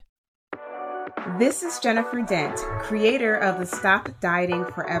This is Jennifer Dent, creator of the Stop Dieting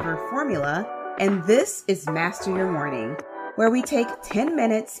Forever formula, and this is Master Your Morning, where we take 10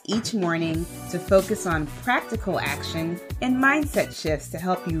 minutes each morning to focus on practical action and mindset shifts to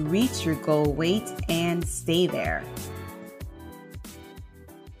help you reach your goal weight and stay there.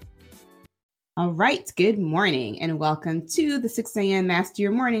 All right, good morning and welcome to the 6 a.m. Master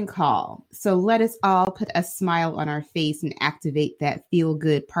Your Morning call. So let us all put a smile on our face and activate that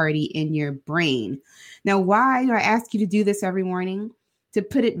feel-good party in your brain. Now, why do I ask you to do this every morning? To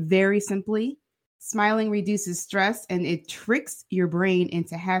put it very simply, smiling reduces stress and it tricks your brain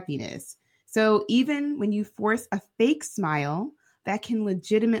into happiness. So even when you force a fake smile, that can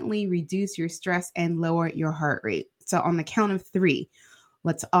legitimately reduce your stress and lower your heart rate. So on the count of 3,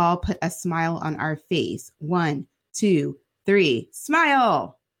 let's all put a smile on our face. 1, 2, 3,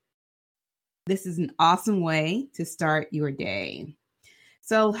 smile. This is an awesome way to start your day.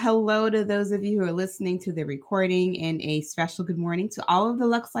 So hello to those of you who are listening to the recording, and a special good morning to all of the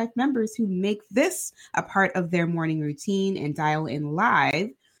Lux Life members who make this a part of their morning routine and dial in live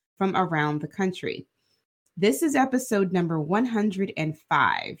from around the country. This is episode number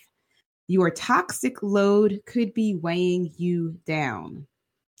 105. Your toxic load could be weighing you down.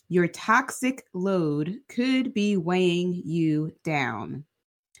 Your toxic load could be weighing you down.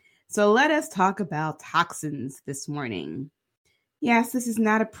 So let us talk about toxins this morning. Yes, this is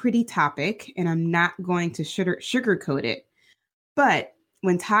not a pretty topic, and I'm not going to sugarcoat it. But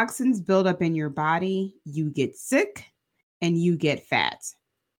when toxins build up in your body, you get sick and you get fat.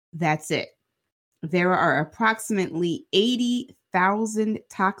 That's it. There are approximately 80,000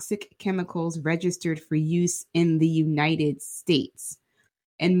 toxic chemicals registered for use in the United States.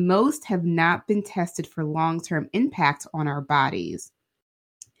 And most have not been tested for long-term impact on our bodies.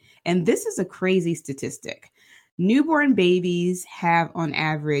 And this is a crazy statistic. Newborn babies have on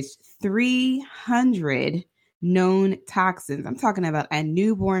average 300 known toxins. I'm talking about a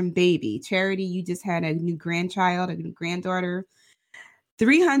newborn baby. Charity, you just had a new grandchild, a new granddaughter.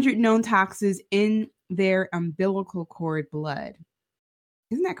 300 known toxins in their umbilical cord blood.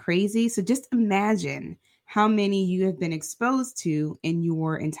 Isn't that crazy? So just imagine how many you have been exposed to in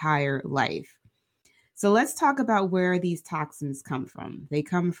your entire life. So let's talk about where these toxins come from. They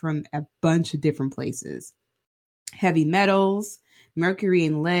come from a bunch of different places. Heavy metals, mercury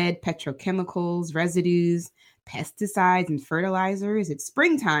and lead, petrochemicals, residues, pesticides and fertilizers. It's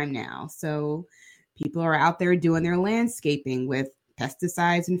springtime now, so people are out there doing their landscaping with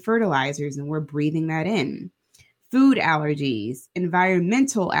pesticides and fertilizers, and we're breathing that in. Food allergies,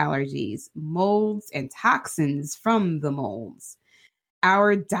 environmental allergies, molds, and toxins from the molds.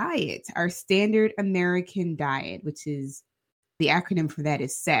 Our diet, our standard American diet, which is the acronym for that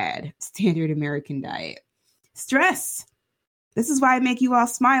is SAD, Standard American Diet. Stress. This is why I make you all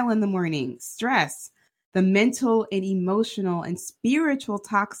smile in the morning. Stress. The mental and emotional and spiritual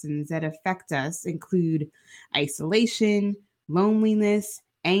toxins that affect us include isolation, loneliness,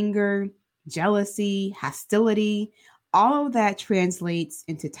 anger, jealousy, hostility. All of that translates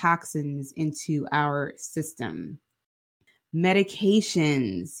into toxins into our system.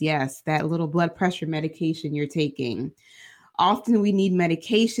 Medications. Yes, that little blood pressure medication you're taking. Often we need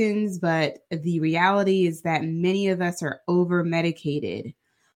medications, but the reality is that many of us are over-medicated.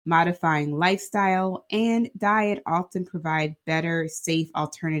 Modifying lifestyle and diet often provide better, safe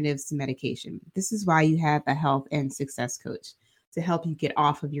alternatives to medication. This is why you have a health and success coach to help you get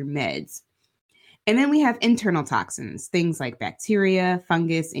off of your meds. And then we have internal toxins, things like bacteria,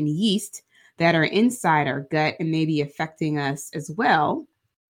 fungus, and yeast that are inside our gut and may be affecting us, as well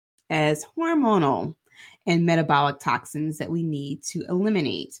as hormonal and metabolic toxins that we need to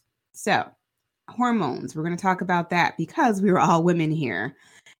eliminate. So, hormones, we're going to talk about that because we're all women here.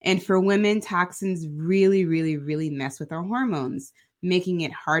 And for women, toxins really, really, really mess with our hormones, making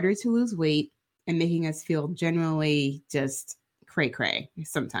it harder to lose weight and making us feel generally just cray-cray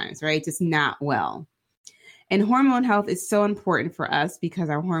sometimes, right? Just not well. And hormone health is so important for us because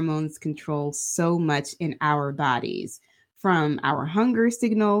our hormones control so much in our bodies, from our hunger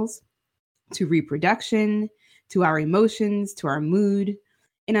signals to reproduction, to our emotions, to our mood.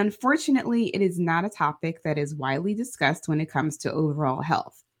 And unfortunately, it is not a topic that is widely discussed when it comes to overall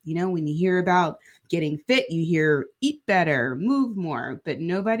health. You know, when you hear about getting fit, you hear eat better, move more, but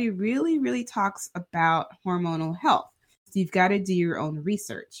nobody really talks about hormonal health. So you've got to do your own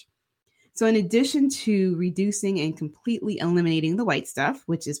research. So in addition to reducing and completely eliminating the white stuff,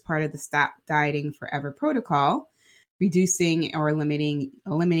 which is part of the Stop Dieting Forever protocol, reducing or eliminating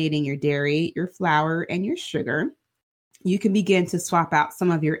your dairy, your flour, and your sugar, you can begin to swap out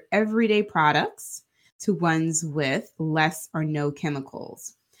some of your everyday products to ones with less or no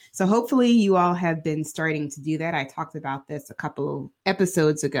chemicals. So hopefully you all have been starting to do that. I talked about this a couple of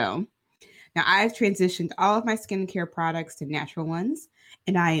episodes ago. Now, I've transitioned all of my skincare products to natural ones,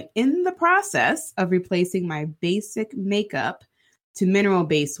 and I am in the process of replacing my basic makeup to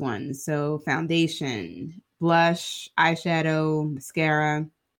mineral-based ones. So foundation, blush, eyeshadow, mascara.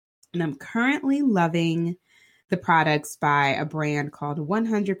 And I'm currently loving the products by a brand called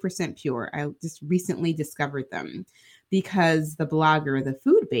 100% Pure. I just recently discovered them because the blogger, The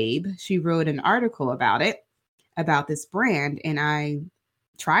Food Babe, she wrote an article about it, about this brand, and I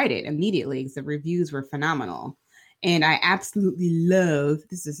tried it immediately because the reviews were phenomenal. And I absolutely love,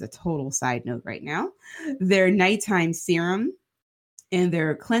 this is a total side note right now, their nighttime serum and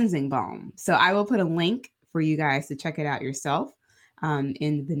their cleansing balm. So I will put a link for you guys to check it out yourself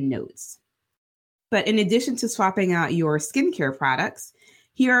in the notes. But in addition to swapping out your skincare products,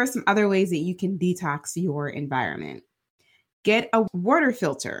 here are some other ways that you can detox your environment. Get a water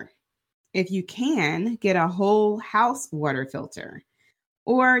filter. If you can, get a whole house water filter.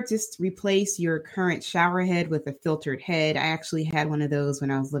 Or just replace your current shower head with a filtered head. I actually had one of those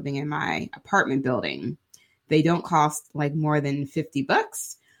when I was living in my apartment building. They don't cost like more than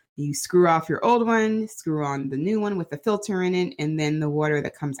 $50. You screw off your old one, screw on the new one with a filter in it, and then the water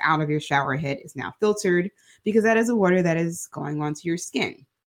that comes out of your shower head is now filtered because that is the water that is going onto your skin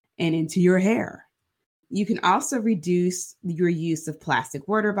and into your hair. You can also reduce your use of plastic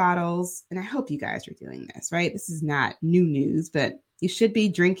water bottles, and I hope you guys are doing this, right? This is not new news, but you should be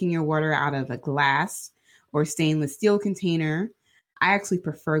drinking your water out of a glass or stainless steel container. I actually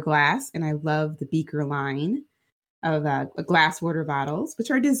prefer glass, and I love the Beaker line of glass water bottles,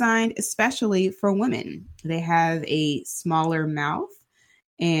 which are designed especially for women. They have a smaller mouth,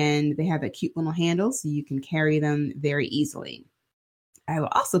 and they have a cute little handle, so you can carry them very easily. I will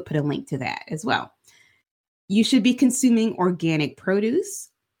also put a link to that as well. You should be consuming organic produce.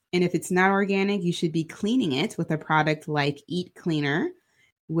 And if it's not organic, you should be cleaning it with a product like Eat Cleaner,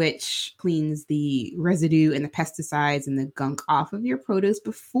 which cleans the residue and the pesticides and the gunk off of your produce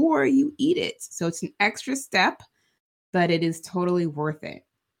before you eat it. So it's an extra step, but it is totally worth it.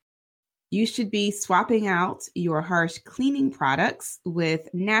 You should be swapping out your harsh cleaning products with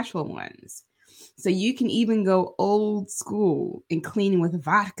natural ones. So you can even go old school and clean with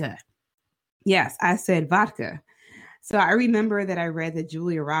vodka. Yes, I said vodka. So I remember that I read that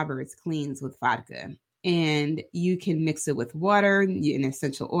Julia Roberts cleans with vodka, and you can mix it with water and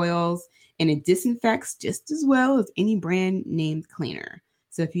essential oils, and it disinfects just as well as any brand named cleaner.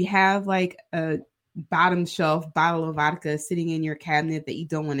 So if you have like a bottom shelf bottle of vodka sitting in your cabinet that you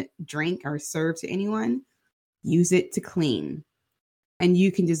don't want to drink or serve to anyone, use it to clean. And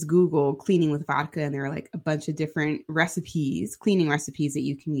you can just Google cleaning with vodka, and there are like a bunch of different recipes, cleaning recipes that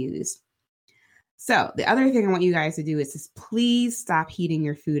you can use. So the other thing I want you guys to do is just please stop heating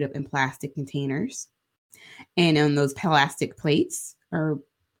your food up in plastic containers and on those plastic plates or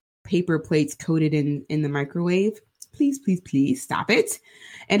paper plates coated in the microwave. Please, please, please stop it.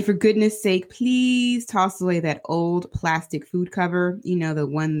 And for goodness sake, please toss away that old plastic food cover, you know,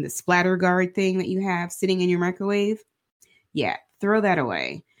 the splatter guard thing that you have sitting in your microwave. Yeah, throw that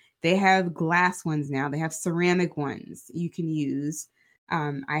away. They have glass ones now. They have ceramic ones you can use.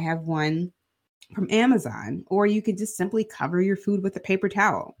 I have one from Amazon, or you could just simply cover your food with a paper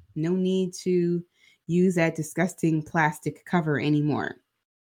towel. No need to use that disgusting plastic cover anymore.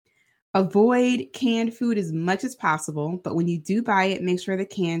 Avoid canned food as much as possible, but when you do buy it, make sure the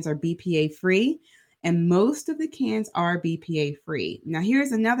cans are BPA free, and most of the cans are BPA free. Now,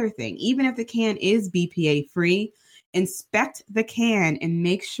 here's another thing. Even if the can is BPA free, inspect the can and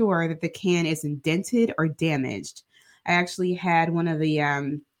make sure that the can isn't dented or damaged. I actually had one of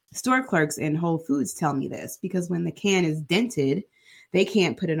the store clerks in Whole Foods tell me this, because when the can is dented, they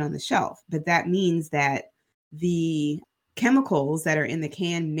can't put it on the shelf. But that means that the chemicals that are in the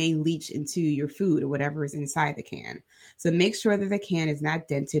can may leach into your food or whatever is inside the can. So make sure that the can is not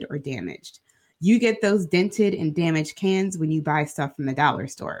dented or damaged. You get those dented and damaged cans when you buy stuff from the dollar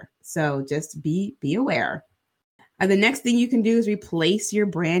store. So just be aware. The next thing you can do is replace your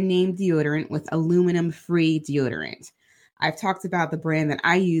brand name deodorant with aluminum-free deodorant. I've talked about the brand that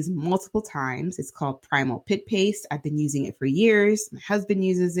I use multiple times. It's called Primal Pit Paste. I've been using it for years. My husband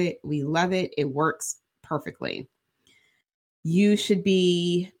uses it. We love it. It works perfectly. You should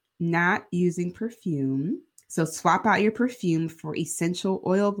be not using perfume. So swap out your perfume for essential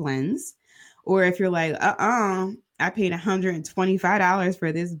oil blends. Or if you're like, I paid $125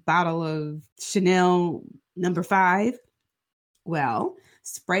 for this bottle of Chanel No. 5. Well,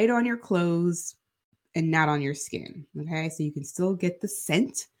 spray it on your clothes and not on your skin. Okay, so you can still get the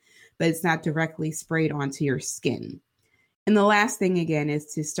scent, but it's not directly sprayed onto your skin. And the last thing, again, is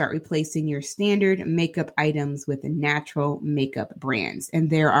to start replacing your standard makeup items with natural makeup brands. And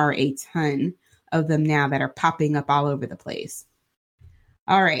there are a ton of them now that are popping up all over the place.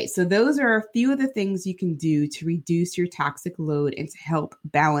 All right, so those are a few of the things you can do to reduce your toxic load and to help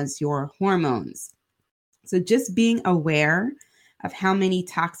balance your hormones. So just being aware of how many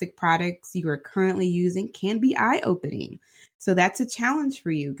toxic products you are currently using can be eye-opening. So that's a challenge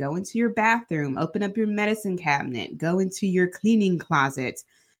for you. Go into your bathroom, open up your medicine cabinet, go into your cleaning closet,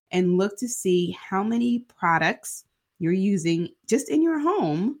 and look to see how many products you're using just in your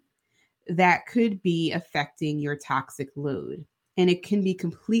home that could be affecting your toxic load. And it can be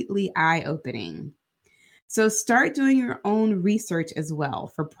completely eye-opening. So start doing your own research as well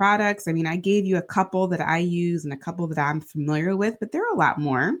for products. I mean, I gave you a couple that I use and a couple that I'm familiar with, but there are a lot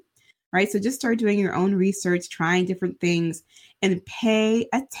more, right? So just start doing your own research, trying different things, and pay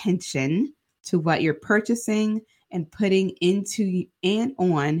attention to what you're purchasing and putting into and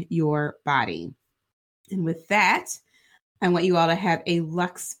on your body. And with that, I want you all to have a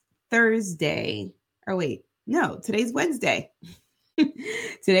Lux Thursday. Or wait, no, today's Wednesday.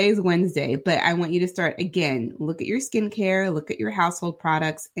 Today's Wednesday, but I want you to start again. Look at your skincare, look at your household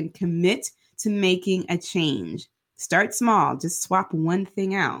products, and commit to making a change. Start small, just swap one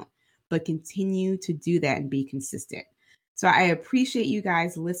thing out, but continue to do that and be consistent. So I appreciate you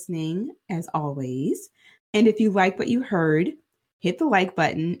guys listening as always. And if you like what you heard, hit the like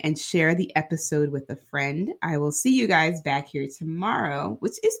button and share the episode with a friend. I will see you guys back here tomorrow,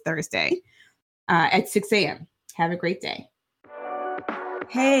 which is Thursday, at 6 a.m. Have a great day.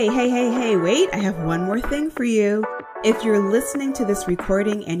 Hey, wait, I have one more thing for you. If you're listening to this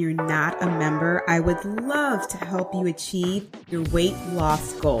recording and you're not a member, I would love to help you achieve your weight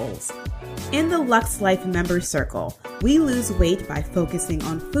loss goals. In the Lux Life Member Circle, we lose weight by focusing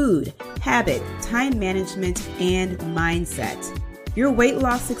on food, habit, time management, and mindset. Your weight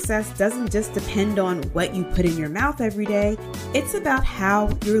loss success doesn't just depend on what you put in your mouth every day, it's about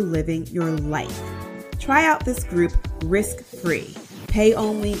how you're living your life. Try out this group risk-free. Pay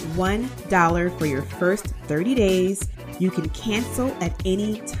only $1 for your first 30 days. You can cancel at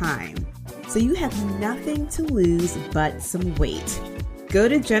any time. So you have nothing to lose but some weight. Go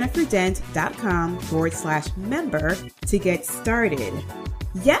to jenniferdent.com/member to get started.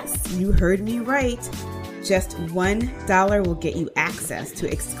 Yes, you heard me right. Just $1 will get you access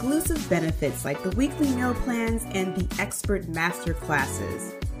to exclusive benefits like the weekly meal plans and the expert master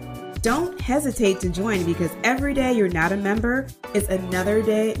classes. Don't hesitate to join because every day you're not a member is another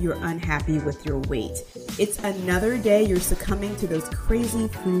day you're unhappy with your weight. It's another day you're succumbing to those crazy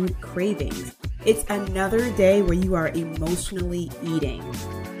food cravings. It's another day where you are emotionally eating.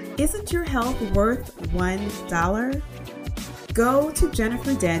 Isn't your health worth $1? Go to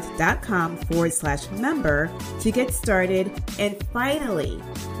jenniferdent.com/member to get started and finally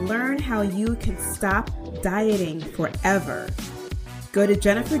learn how you can stop dieting forever. Go to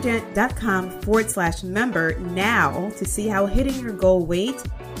jenniferdent.com/member now to see how hitting your goal weight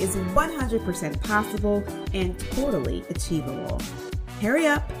is 100% possible and totally achievable. Hurry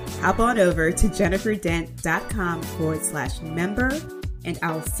up, hop on over to jenniferdent.com/member, and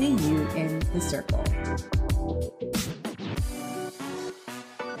I'll see you in the circle.